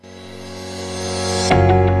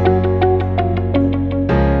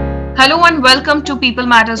Hello and welcome to People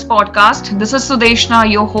Matters podcast. This is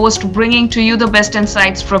Sudeshna, your host, bringing to you the best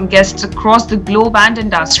insights from guests across the globe and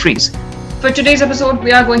industries. For today's episode,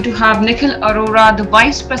 we are going to have Nikhil Arora, the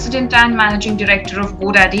Vice President and Managing Director of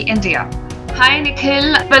GoDaddy India. Hi,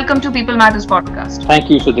 Nikhil. Welcome to People Matters podcast. Thank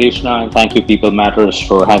you, Sudeshna, and thank you, People Matters,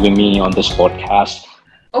 for having me on this podcast.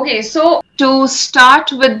 Okay, so to start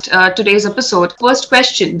with today's episode, first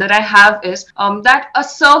question that I have is that a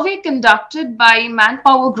survey conducted by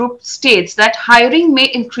Manpower Group states that hiring may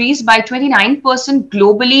increase by 29%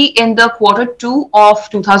 globally in the quarter two of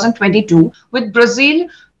 2022, with Brazil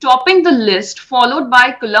topping the list, followed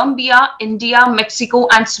by Colombia, India, Mexico,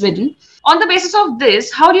 and Sweden. On the basis of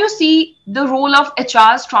this, how do you see the role of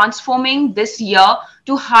HRs transforming this year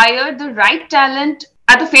to hire the right talent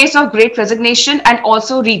at the face of great resignation and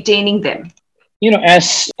also retaining them?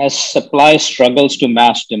 As supply struggles to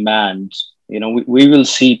match demand, we will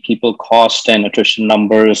see people cost and attrition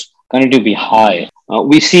numbers going to be high.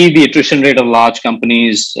 We see the attrition rate of large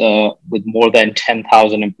companies with more than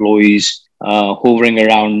 10,000 employees hovering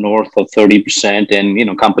around north of 30%,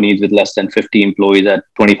 and companies with less than 50 employees at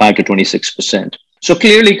 25 to 26%. So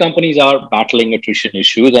clearly, companies are battling attrition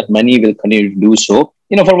issues, and many will continue to do so.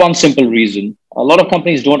 For one simple reason: a lot of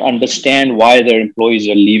companies don't understand why their employees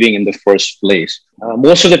are leaving in the first place.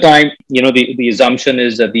 Most of the time, the assumption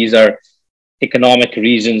is that these are economic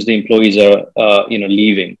reasons the employees are,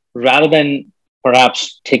 leaving, rather than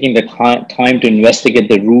perhaps taking the time to investigate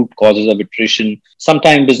the root causes of attrition.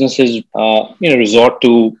 Sometimes businesses, resort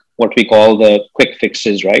to what we call the quick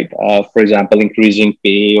fixes, right? For example, increasing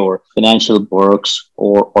pay or financial perks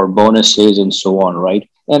or bonuses and so on, right?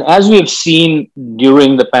 And as we have seen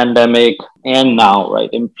during the pandemic and now, right,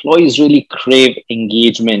 employees really crave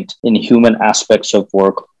engagement in human aspects of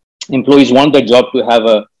work. Employees want their job to have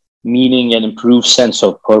a meaning and improved sense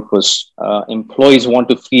of purpose. Employees want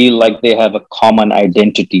to feel like they have a common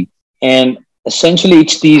identity. And essentially,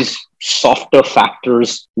 it's these softer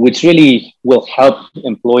factors which really will help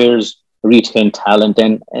employers retain talent.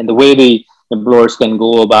 And the way the employers can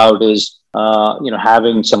go about is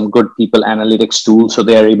having some good people analytics tools, so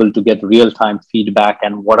they are able to get real-time feedback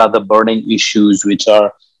and what are the burning issues which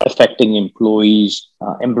are affecting employees,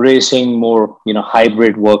 embracing more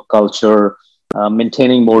hybrid work culture,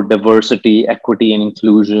 maintaining more diversity, equity, and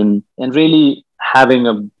inclusion, and really having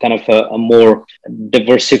a kind of a more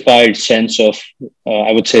diversified sense of,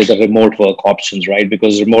 I would say, the remote work options, right?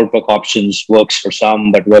 Because remote work options works for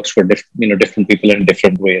some, but works for different people in a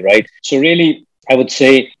different way, right? So really, I would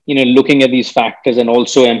say, looking at these factors and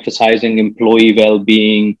also emphasizing employee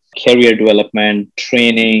well-being, career development,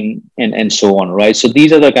 training, and so on, right? So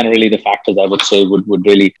these are the kind of really the factors I would say would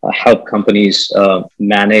really help companies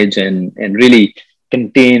manage and really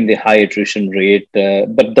contain the high attrition rate.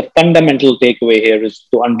 But the fundamental takeaway here is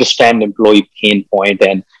to understand employee pain point,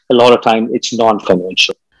 and a lot of time it's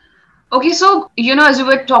non-financial. Okay, so, as we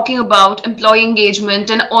were talking about employee engagement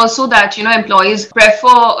and also that, employees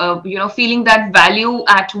prefer, feeling that value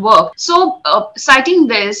at work. So, citing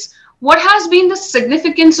this, what has been the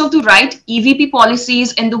significance of the right EVP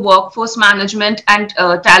policies in the workforce management and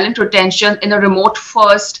talent retention in a remote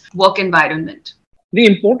first work environment? The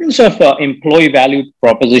importance of employee value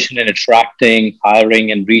proposition in attracting,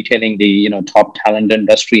 hiring, and retaining the top talent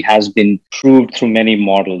industry has been proved through many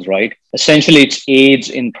models, right? Essentially, it aids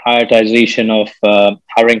in prioritization of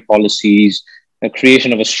hiring policies, the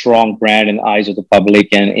creation of a strong brand in the eyes of the public,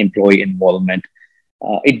 and employee involvement.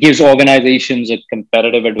 It gives organizations a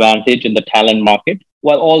competitive advantage in the talent market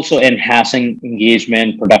while also enhancing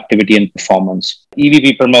engagement, productivity, and performance.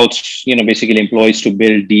 EVP promotes, basically employees to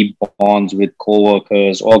build deep bonds with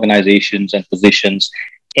coworkers, organizations, and positions,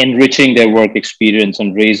 enriching their work experience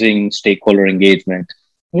and raising stakeholder engagement.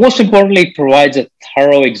 Most importantly, it provides a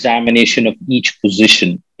thorough examination of each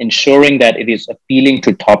position, ensuring that it is appealing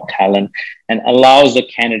to top talent and allows the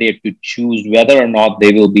candidate to choose whether or not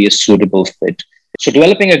they will be a suitable fit. So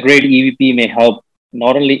developing a great EVP may help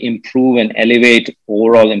not only improve and elevate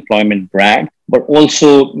overall employment brand, but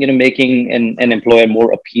also making an employer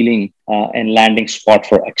more appealing and landing spot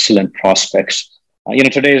for excellent prospects.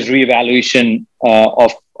 Today's reevaluation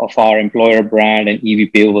of our employer brand and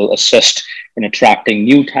EVP will assist in attracting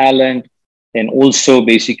new talent and also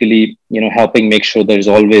basically helping make sure there's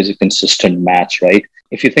always a consistent match, right?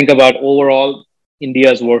 If you think about overall,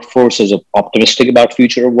 India's workforce is optimistic about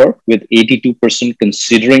future of work, with 82%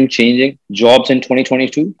 considering changing jobs in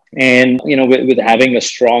 2022. And, with having a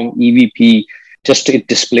strong EVP, it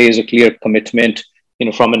displays a clear commitment,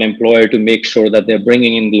 from an employer to make sure that they're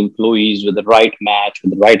bringing in the employees with the right match,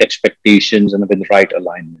 with the right expectations, and with the right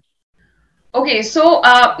alignment. Okay, so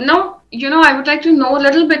now I would like to know a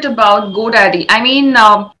little bit about GoDaddy. I mean,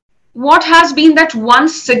 what has been that one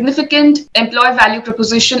significant employee value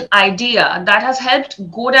proposition idea that has helped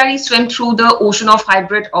GoDaddy swim through the ocean of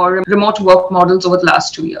hybrid or remote work models over the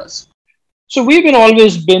last 2 years? So we've been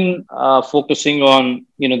always been focusing on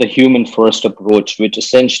the human first approach, which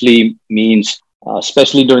essentially means,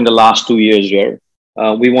 especially during the last 2 years here,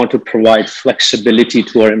 we want to provide flexibility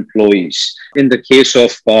to our employees. In the case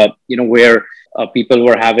of where people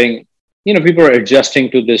were having, people are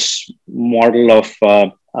adjusting to this model of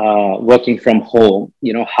working from home.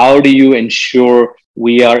 How do you ensure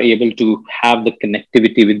we are able to have the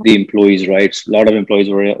connectivity with the employees, right? A lot of employees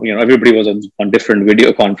were, everybody was on different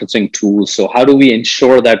video conferencing tools. So how do we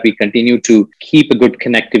ensure that we continue to keep a good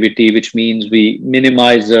connectivity, which means we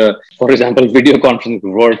minimize, for example, video conferencing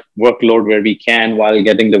workload where we can while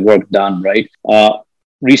getting the work done, right?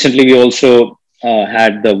 Recently, we also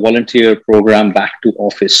had the volunteer program back to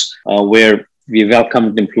office, where we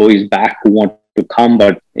welcomed employees back who want to come,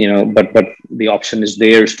 but the option is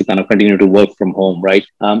theirs to kind of continue to work from home, right?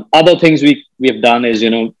 Other things we have done is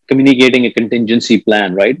communicating a contingency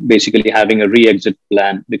plan, right? Basically having a re-exit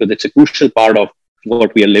plan, because it's a crucial part of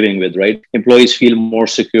what we are living with, right? Employees feel more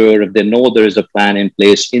secure if they know there is a plan in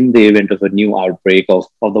place in the event of a new outbreak of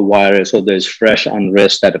the virus, or there's fresh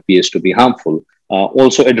unrest that appears to be harmful.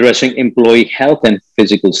 Also addressing employee health and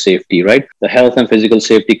physical safety, right? The health and physical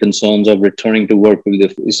safety concerns of returning to work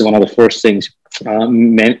is one of the first things,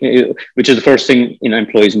 which is the first thing in an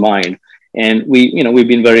employee's mind. And we've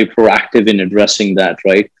been very proactive in addressing that,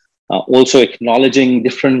 right? Also acknowledging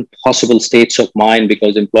different possible states of mind,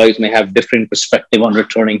 because employees may have different perspective on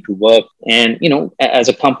returning to work. And, as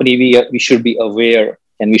a company, we should be aware,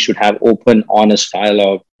 and we should have open, honest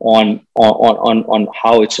dialogue on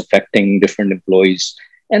how it's affecting different employees,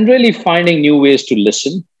 and really finding new ways to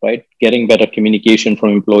listen, right? Getting better communication from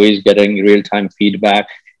employees, getting real-time feedback,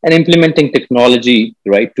 and implementing technology,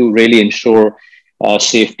 right, to really ensure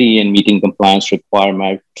safety and meeting compliance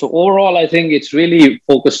requirements. So overall, I think it's really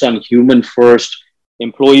focused on human first,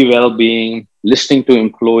 employee well-being, listening to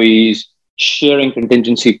employees, sharing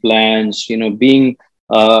contingency plans, being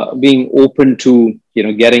open to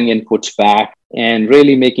getting inputs back, and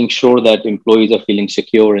really making sure that employees are feeling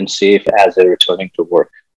secure and safe as they're returning to work.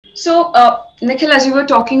 So, Nikhil, as you were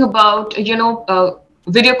talking about,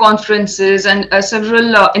 video conferences and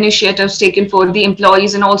several initiatives taken for the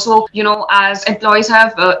employees, and also, as employees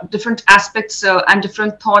have different aspects and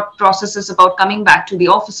different thought processes about coming back to the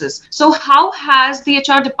offices. So, how has the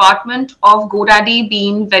HR department of GoDaddy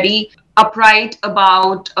been very upright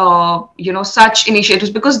about such initiatives,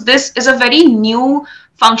 because this is a very new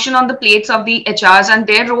function on the plates of the HRs, and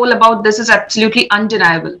their role about this is absolutely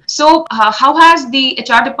undeniable. So how has the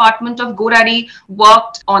HR department of GoDaddy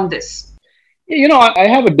worked on this? I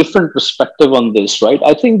have a different perspective on this, right?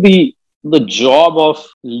 I think the job of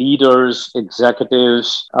leaders,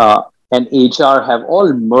 executives, and HR have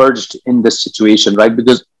all merged in this situation, right?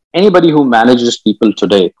 Because anybody who manages people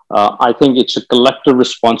today, I think it's a collective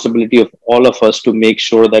responsibility of all of us to make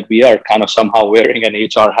sure that we are kind of somehow wearing an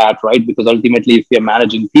HR hat, right? Because ultimately, if we are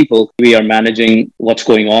managing people, we are managing what's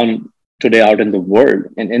going on today out in the world.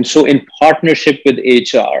 And so in partnership with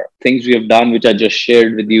HR, things we have done, which I just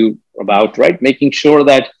shared with you about, right? Making sure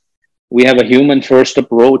that we have a human first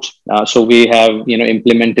approach. So we have,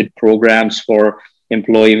 implemented programs for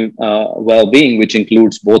employee well-being, which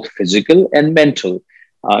includes both physical and mental.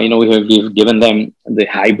 We've given them the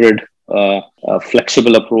hybrid,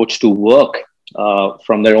 flexible approach to work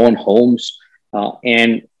from their own homes.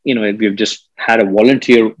 And, we've just had a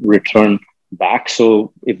volunteer return back.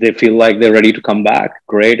 So if they feel like they're ready to come back,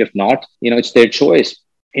 great. If not, it's their choice.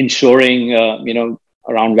 Ensuring,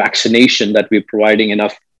 around vaccination, that we're providing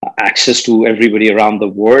enough access to everybody around the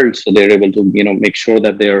world, so they're able to, make sure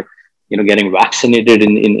that they're getting vaccinated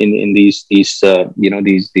in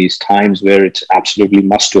these times where it's absolutely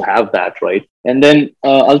must to have that, right? And then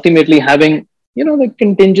ultimately having the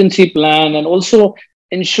contingency plan, and also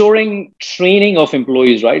ensuring training of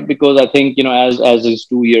employees, right? Because I think as these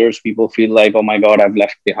 2 years, people feel like, oh my God, I've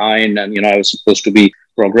left behind, and I was supposed to be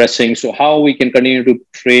progressing. So how we can continue to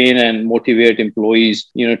train and motivate employees,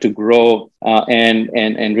 to grow and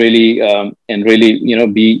really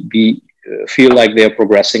be feel like they're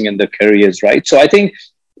progressing in their careers, right? So I think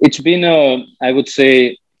it's been I would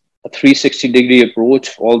say, a 360-degree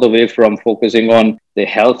approach, all the way from focusing on the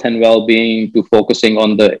health and well-being to focusing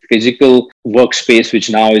on the physical workspace,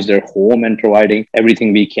 which now is their home, and providing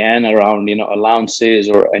everything we can around, allowances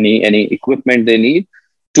or any equipment they need,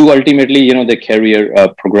 to ultimately, the career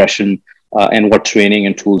progression and what training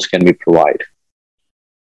and tools can we provide.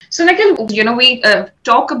 So, Nikhil, we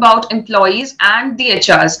talk about employees and the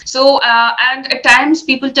HRs. So, and at times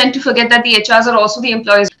people tend to forget that the HRs are also the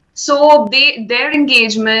employees. So their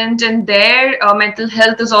engagement and their mental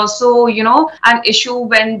health is also an issue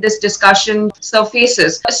when this discussion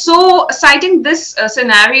surfaces. So citing this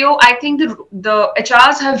scenario, I think the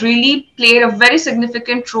HRs have really played a very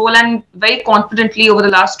significant role and very confidently over the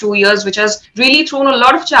last 2 years, which has really thrown a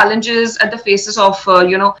lot of challenges at the faces of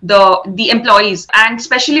the employees, and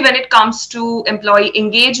especially when it comes to employee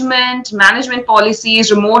engagement, management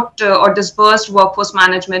policies, remote or dispersed workforce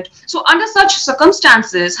management. So under such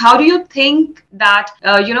circumstances, how do you think that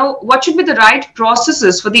what should be the right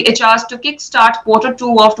processes for the HRs to kickstart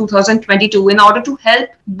Q2 of 2022 in order to help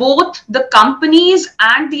both the companies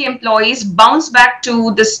and the employees bounce back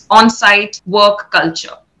to this on-site work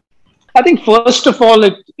culture? I think first of all,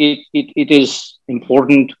 it is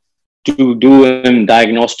important to do a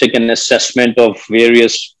diagnostic and assessment of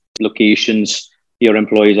various locations your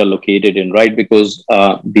employees are located in, right? Because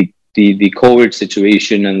the COVID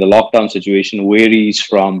situation and the lockdown situation varies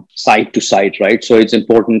from site to site, right? So it's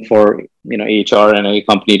important for HR and any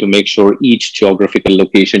company to make sure each geographical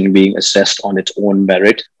location being assessed on its own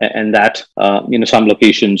merit, and that some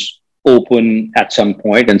locations open at some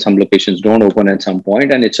point and some locations don't open at some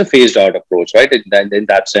point, and it's a phased out approach, right? In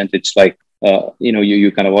that sense, it's like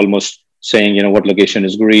you kind of almost saying what location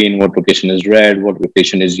is green, what location is red, what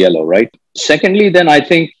location is yellow, right? Secondly, then I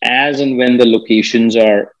think as and when the locations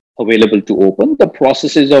are available to open, the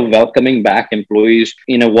processes of welcoming back employees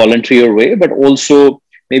in a volunteer way, but also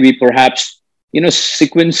maybe perhaps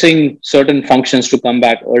sequencing certain functions to come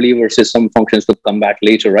back early versus some functions to come back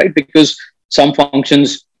later, right? Because some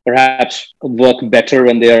functions perhaps work better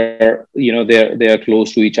when they're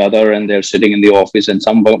close to each other and they're sitting in the office, and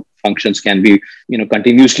some functions can be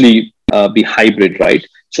continuously be hybrid, right?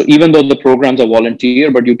 So even though the programs are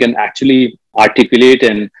volunteer, but you can actually articulate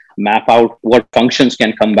and map out what functions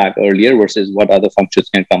can come back earlier versus what other functions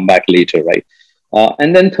can come back later, right?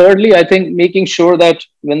 And then thirdly, I think making sure that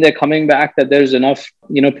when they're coming back, that there's enough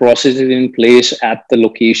processes in place at the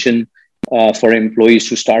location for employees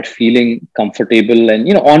to start feeling comfortable and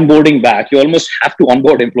onboarding back. You almost have to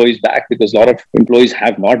onboard employees back because a lot of employees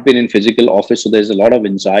have not been in physical office, so there's a lot of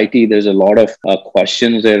anxiety, there's a lot of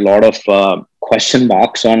questions, there are a lot of question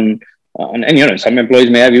marks on and some employees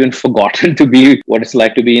may have even forgotten to be what it's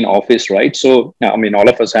like to be in office, right? So I mean, all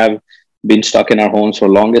of us have been stuck in our homes for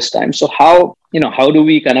longest time. So how do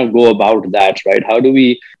we kind of go about that, right? How do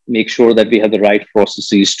we make sure that we have the right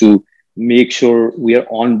processes to make sure we are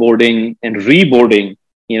onboarding and reboarding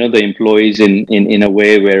the employees in a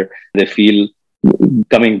way where they feel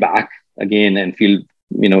coming back again and feel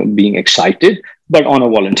being excited, but on a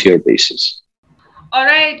volunteer basis? All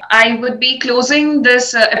right, I would be closing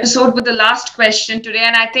this episode with the last question today,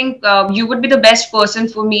 and I think you would be the best person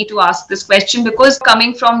for me to ask this question, because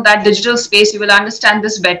coming from that digital space, you will understand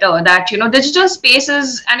this better, that digital space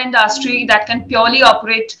is an industry that can purely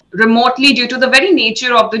operate remotely due to the very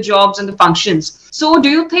nature of the jobs and the functions. So do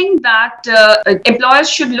you think that employers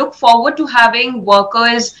should look forward to having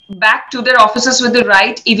workers back to their offices with the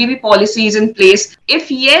right EVP policies in place?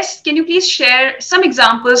 If yes, can you please share some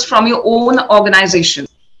examples from your own organization?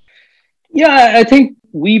 Yeah, I think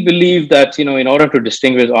we believe that, in order to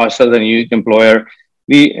distinguish ourselves as a unique employer,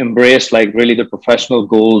 we embrace like really the professional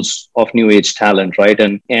goals of new age talent, right?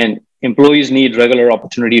 And employees need regular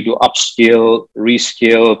opportunity to upskill,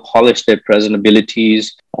 reskill, polish their present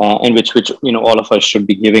abilities, and which all of us should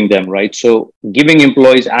be giving them, right? So giving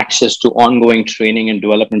employees access to ongoing training and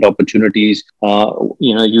development opportunities,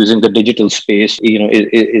 using the digital space,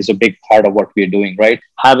 is a big part of what we're doing, right?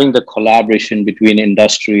 Having the collaboration between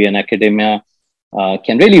industry and academia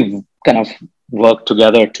can really kind of work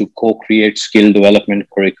together to co-create skill development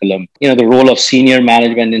curriculum. The role of senior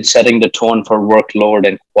management in setting the tone for workload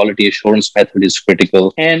and quality assurance method is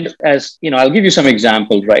critical. And as I'll give you some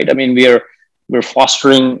examples, right? I mean, we're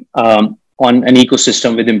fostering on an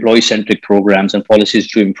ecosystem with employee-centric programs and policies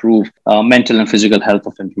to improve mental and physical health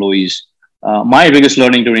of employees. My biggest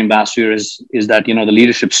learning during past year is that the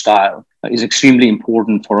leadership style is extremely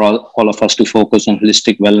important for all of us to focus on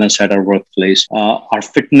holistic wellness at our workplace. Our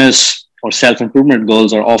fitness or self-improvement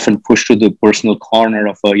goals are often pushed to the personal corner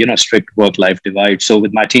of a strict work-life divide. So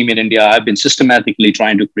with my team in India, I've been systematically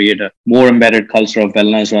trying to create a more embedded culture of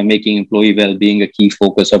wellness while making employee well-being a key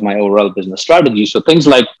focus of my overall business strategy. So things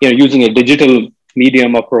like using a digital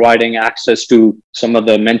medium of providing access to some of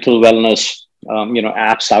the mental wellness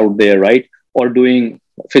apps out there, right? Or doing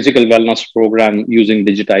physical wellness program using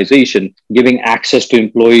digitization, giving access to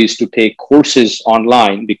employees to take courses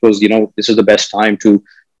online because this is the best time to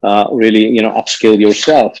really, upskill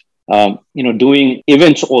yourself. Doing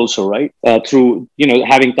events also, right? Through,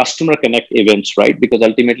 having customer connect events, right? Because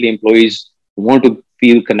ultimately employees want to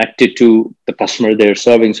feel connected to the customer they're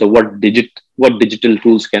serving. So what digital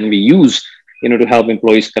tools can we use, to help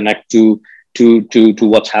employees connect to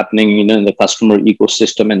what's happening, in the customer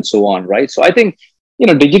ecosystem and so on, right? So I think,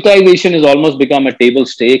 digitization has almost become a table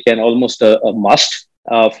stake and almost a must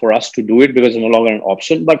for us to do it, because it's no longer an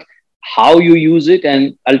option. But how you use it,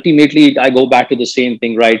 and ultimately, I go back to the same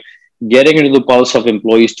thing, right? Getting into the pulse of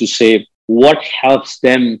employees to say what helps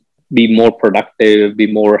them be more productive, be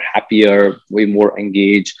more happier, be more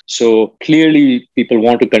engaged. So clearly, people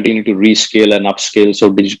want to continue to rescale and upscale.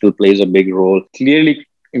 So digital plays a big role. Clearly,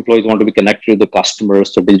 employees want to be connected to the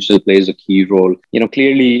customers, so digital plays a key role.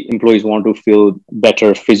 Clearly employees want to feel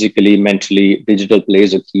better physically, mentally, digital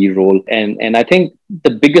plays a key role. And I think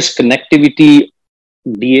the biggest connectivity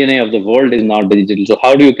DNA of the world is now digital. So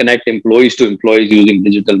how do you connect employees to employees using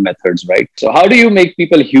digital methods, right? So how do you make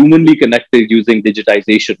people humanly connected using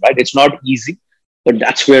digitization, right? It's not easy, but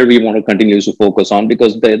that's where we want to continue to focus on,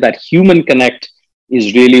 because that human connect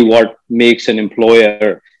is really what makes an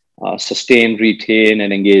employer sustain, retain,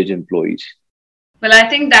 and engage employees. Well, I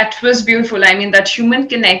think that was beautiful. I mean, that human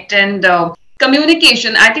connect and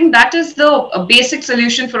communication, I think that is the basic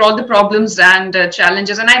solution for all the problems and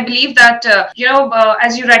challenges. And I believe that,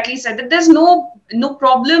 as you rightly said, that there's no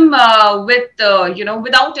problem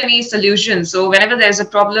without any solution. So whenever there's a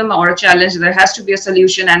problem or a challenge, there has to be a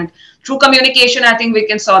solution. And through communication, I think we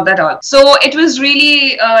can sort that out. So it was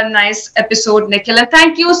really a nice episode, Nikhil. And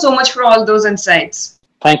thank you so much for all those insights.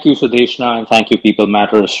 Thank you, Sudeshna, and thank you, People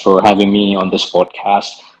Matters, for having me on this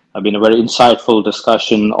podcast. It's been a very insightful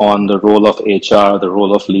discussion on the role of HR, the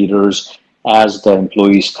role of leaders as the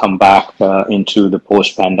employees come back into the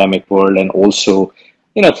post-pandemic world, and also,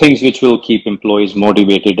 things which will keep employees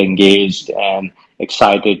motivated, engaged, and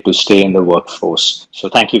excited to stay in the workforce. So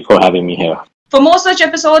thank you for having me here. For more such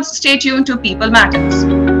episodes, stay tuned to People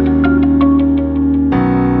Matters.